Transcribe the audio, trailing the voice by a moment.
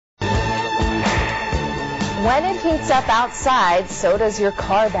when it heats up outside, so does your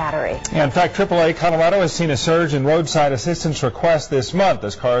car battery. Yeah, in fact, AAA Colorado has seen a surge in roadside assistance requests this month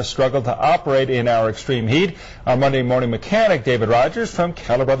as cars struggle to operate in our extreme heat. Our Monday morning mechanic, David Rogers from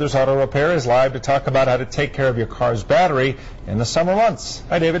Keller Brothers Auto Repair, is live to talk about how to take care of your car's battery in the summer months.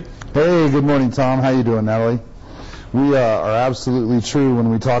 Hi, David. Hey, good morning, Tom. How you doing, Natalie? We are absolutely true when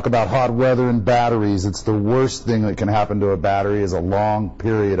we talk about hot weather and batteries. It's the worst thing that can happen to a battery is a long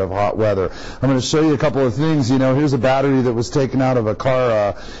period of hot weather. I'm going to show you a couple of things. You know, here's a battery that was taken out of a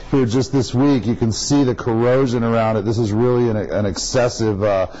car here just this week. You can see the corrosion around it. This is really an excessive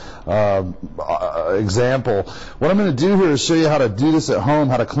example. What I'm going to do here is show you how to do this at home,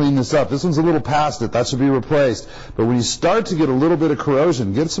 how to clean this up. This one's a little past it. That should be replaced. But when you start to get a little bit of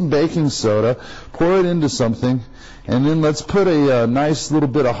corrosion, get some baking soda, pour it into something, and then let's put a nice little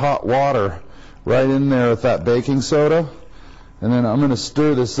bit of hot water right in there with that baking soda. And then I'm going to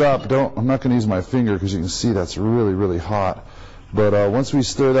stir this up. I'm not going to use my finger because you can see that's really, really hot. But once we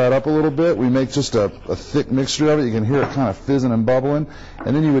stir that up a little bit, we make just a thick mixture of it. You can hear it kind of fizzing and bubbling.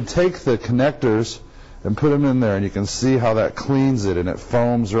 And then you would take the connectors and put them in there, and you can see how that cleans it, and it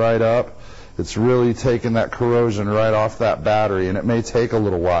foams right up. It's really taking that corrosion right off that battery, and it may take a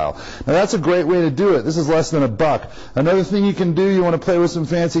little while. Now, that's a great way to do it. This is less than $1. Another thing you can do, you want to play with some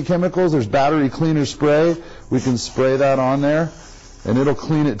fancy chemicals, there's battery cleaner spray. We can spray that on there, and it'll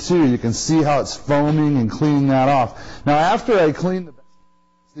clean it too. You can see how it's foaming and cleaning that off. Now, after I clean the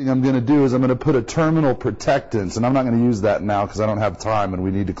thing I'm going to do is I'm going to put a terminal protectant, and I'm not going to use that now because I don't have time and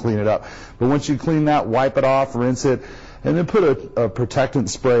we need to clean it up. But once you clean that, wipe it off, rinse it, and then put a protectant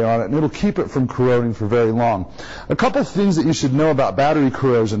spray on it, and it'll keep it from corroding for very long. A couple things that you should know about battery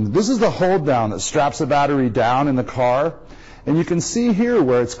corrosion. This is the hold down that straps the battery down in the car, and you can see here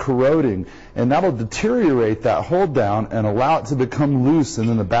where it's corroding, and that'll deteriorate that hold down and allow it to become loose, and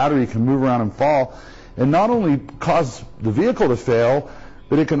then the battery can move around and fall, and not only cause the vehicle to fail,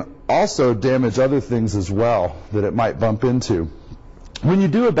 but it can also damage other things as well that it might bump into. When you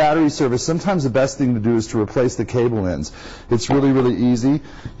do a battery service, sometimes the best thing to do is to replace the cable ends. It's really, really easy.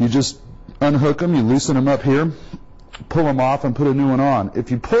 You just unhook them, you loosen them up here, pull them off, and put a new one on.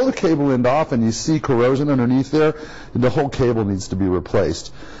 If you pull the cable end off and you see corrosion underneath there, the whole cable needs to be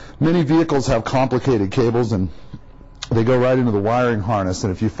replaced. Many vehicles have complicated cables, and they go right into the wiring harness,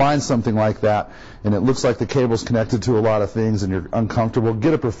 and if you find something like that and it looks like the cable's connected to a lot of things and you're uncomfortable,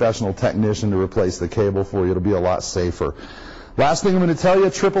 get a professional technician to replace the cable for you. It'll be a lot safer. Last thing I'm going to tell you,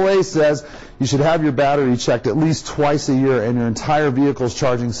 AAA says you should have your battery checked at least twice a year and your entire vehicle's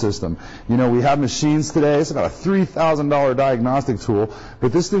charging system. You know, we have machines today. It's about a $3,000 diagnostic tool,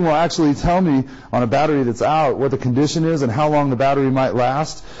 but this thing will actually tell me on a battery that's out what the condition is and how long the battery might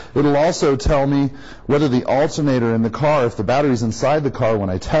last. It'll also tell me whether the alternator in the car, if the battery's inside the car when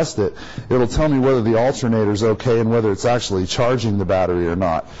I test it, it'll tell me whether the alternator's okay and whether it's actually charging the battery or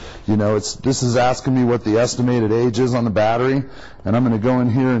not. You know, this is asking me what the estimated age is on the battery, and I'm going to go in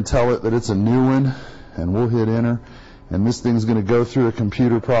here and tell it that it's a new one, and we'll hit enter, and this thing's going to go through a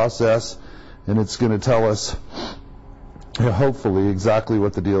computer process, and it's going to tell us, hopefully, exactly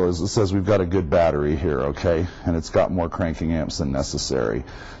what the deal is. It says we've got a good battery here, okay, and it's got more cranking amps than necessary.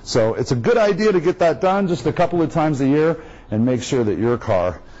 So it's a good idea to get that done just a couple of times a year and make sure that your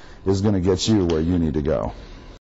car is going to get you where you need to go.